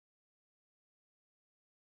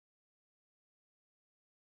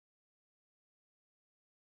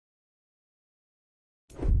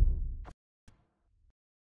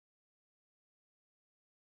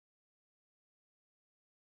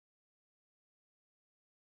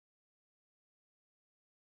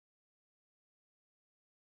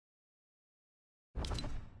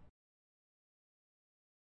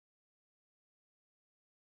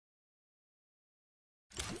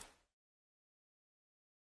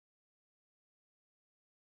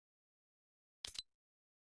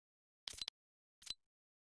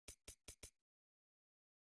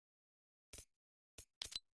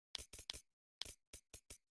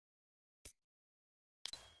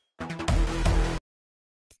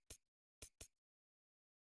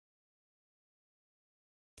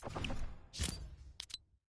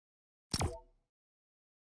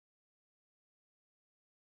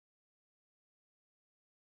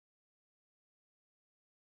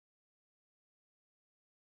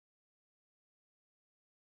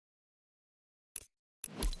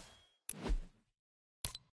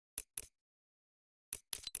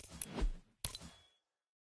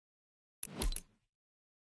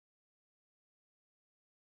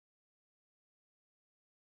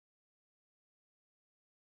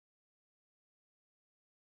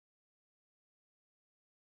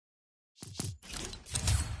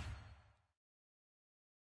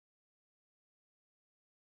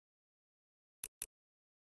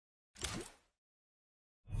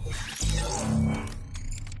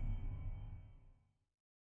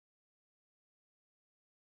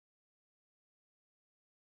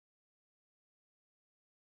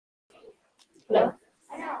Hello?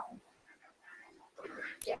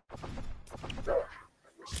 Yeah.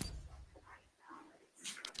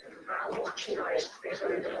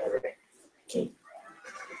 Okay.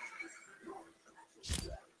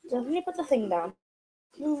 Definitely put the thing down.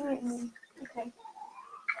 Okay.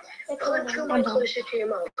 Come closer to your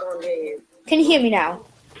mouth. I can't hear you. Can you hear me now?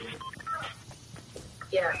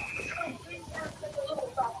 Yeah.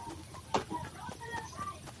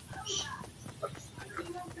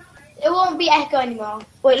 It won't be echo anymore.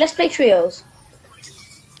 Wait, let's play trios.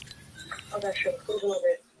 Okay, sure. Who's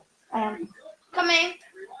another? I am. Coming.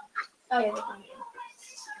 Oh yeah, they're coming.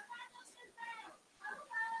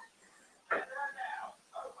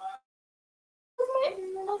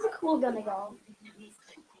 How's the cool gonna go?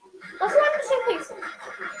 Let's not the same place.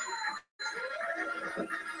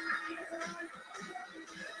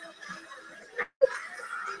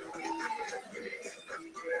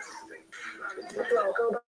 Well,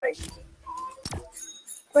 go back.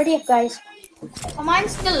 Ready up, guys. Oh,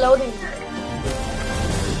 mine's still loading.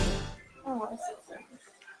 Oh, it's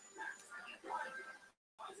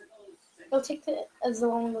it'll take as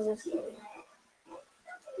long as it's loading.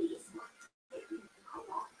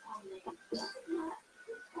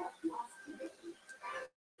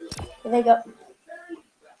 Here they go.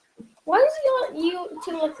 Why is you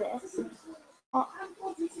two like this?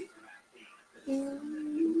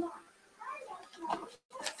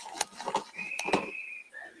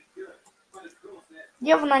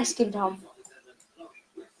 You have a nice skin, Tom.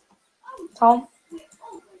 Tom?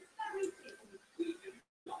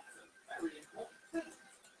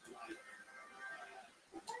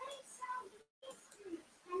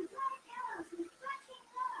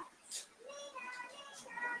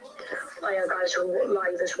 Oh yeah, guys, we're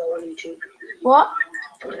live as well on YouTube. What?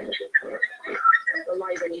 We're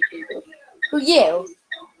live on YouTube. Who, you?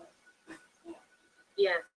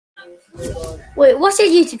 Yeah. Wait, what's your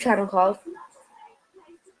YouTube channel called?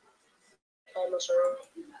 Almost.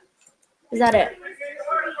 Is that it?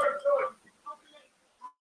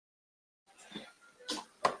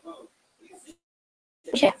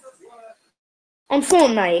 Yeah. On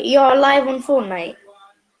Fortnite? You're live on Fortnite?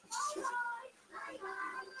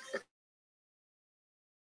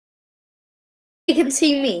 You can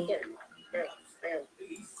see me. Yeah.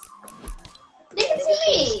 They can see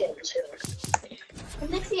me. Can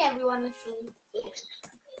they see everyone literally? Yes.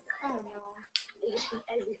 Oh no. You see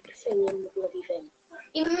everything in the bloody thing.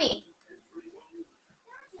 Even me.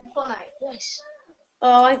 Fortnite. Yes.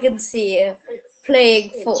 Oh, I can see you playing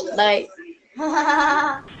Fortnite.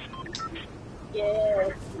 Yeah.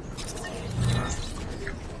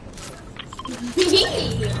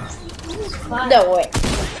 No way.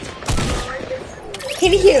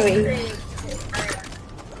 Can you hear me?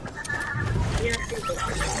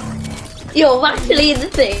 You're actually in the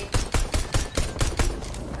thing.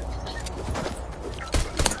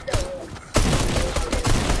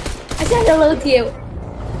 I said hello to you.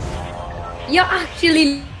 You're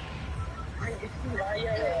actually.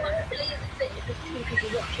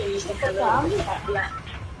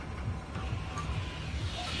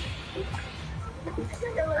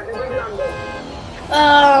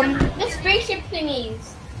 The spaceship thingies.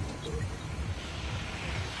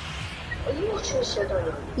 Are you watching this shit on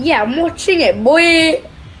you? Yeah, I'm watching it, boy.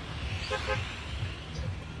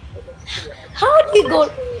 How do you go?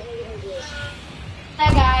 Hi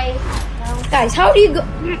guys. Guys, how do you go?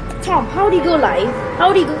 Tom, how do you go live?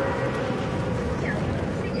 How do you go?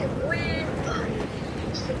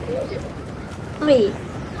 Me.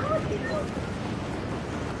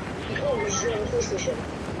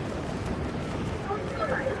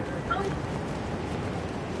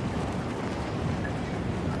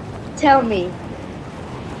 Tell me.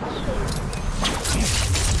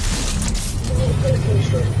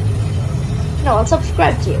 No, I'll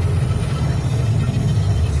subscribe to you.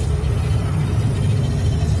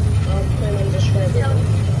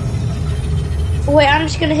 Wait, I'm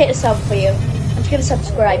just gonna hit a sub for you. I'm just gonna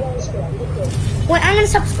subscribe. Wait, I'm gonna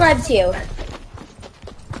subscribe to you.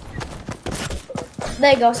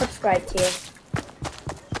 There you go, subscribe to you.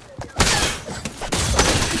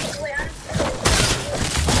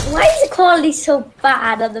 Why is the quality so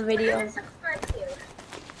bad on the videos?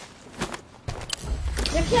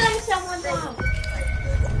 They're killing someone now.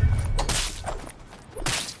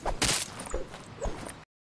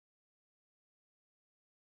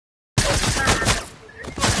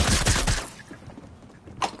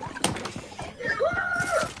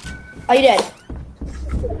 Are you dead?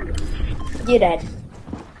 You're dead.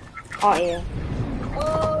 Aren't you?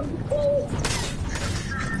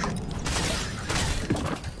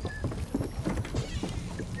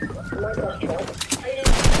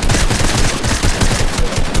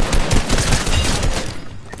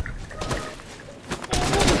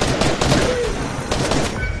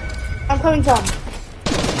 coming, Tom.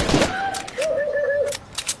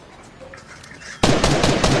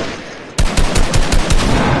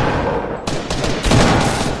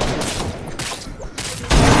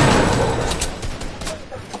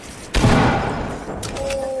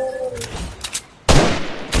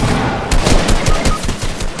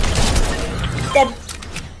 Dead.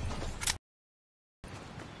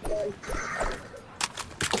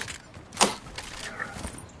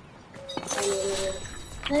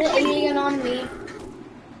 There's an alien on me.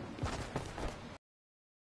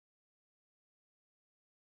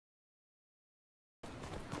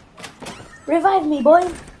 Revive me, boy.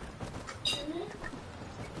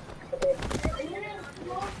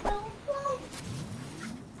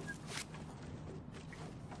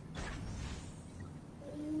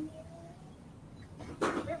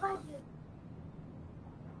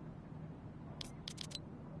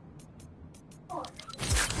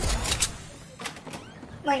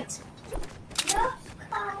 Night.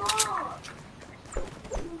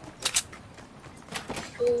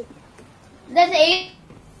 There's a.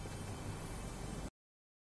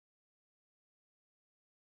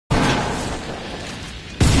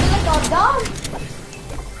 Oh dog.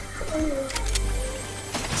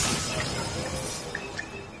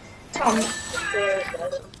 Tom.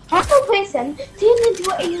 Half person turned into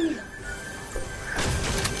an alien.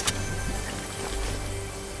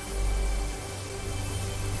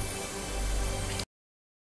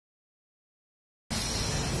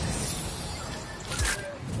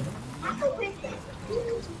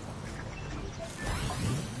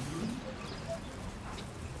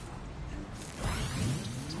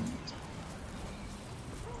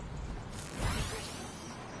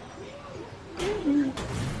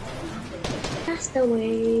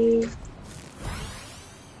 Castaway.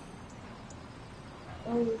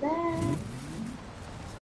 Oh, that.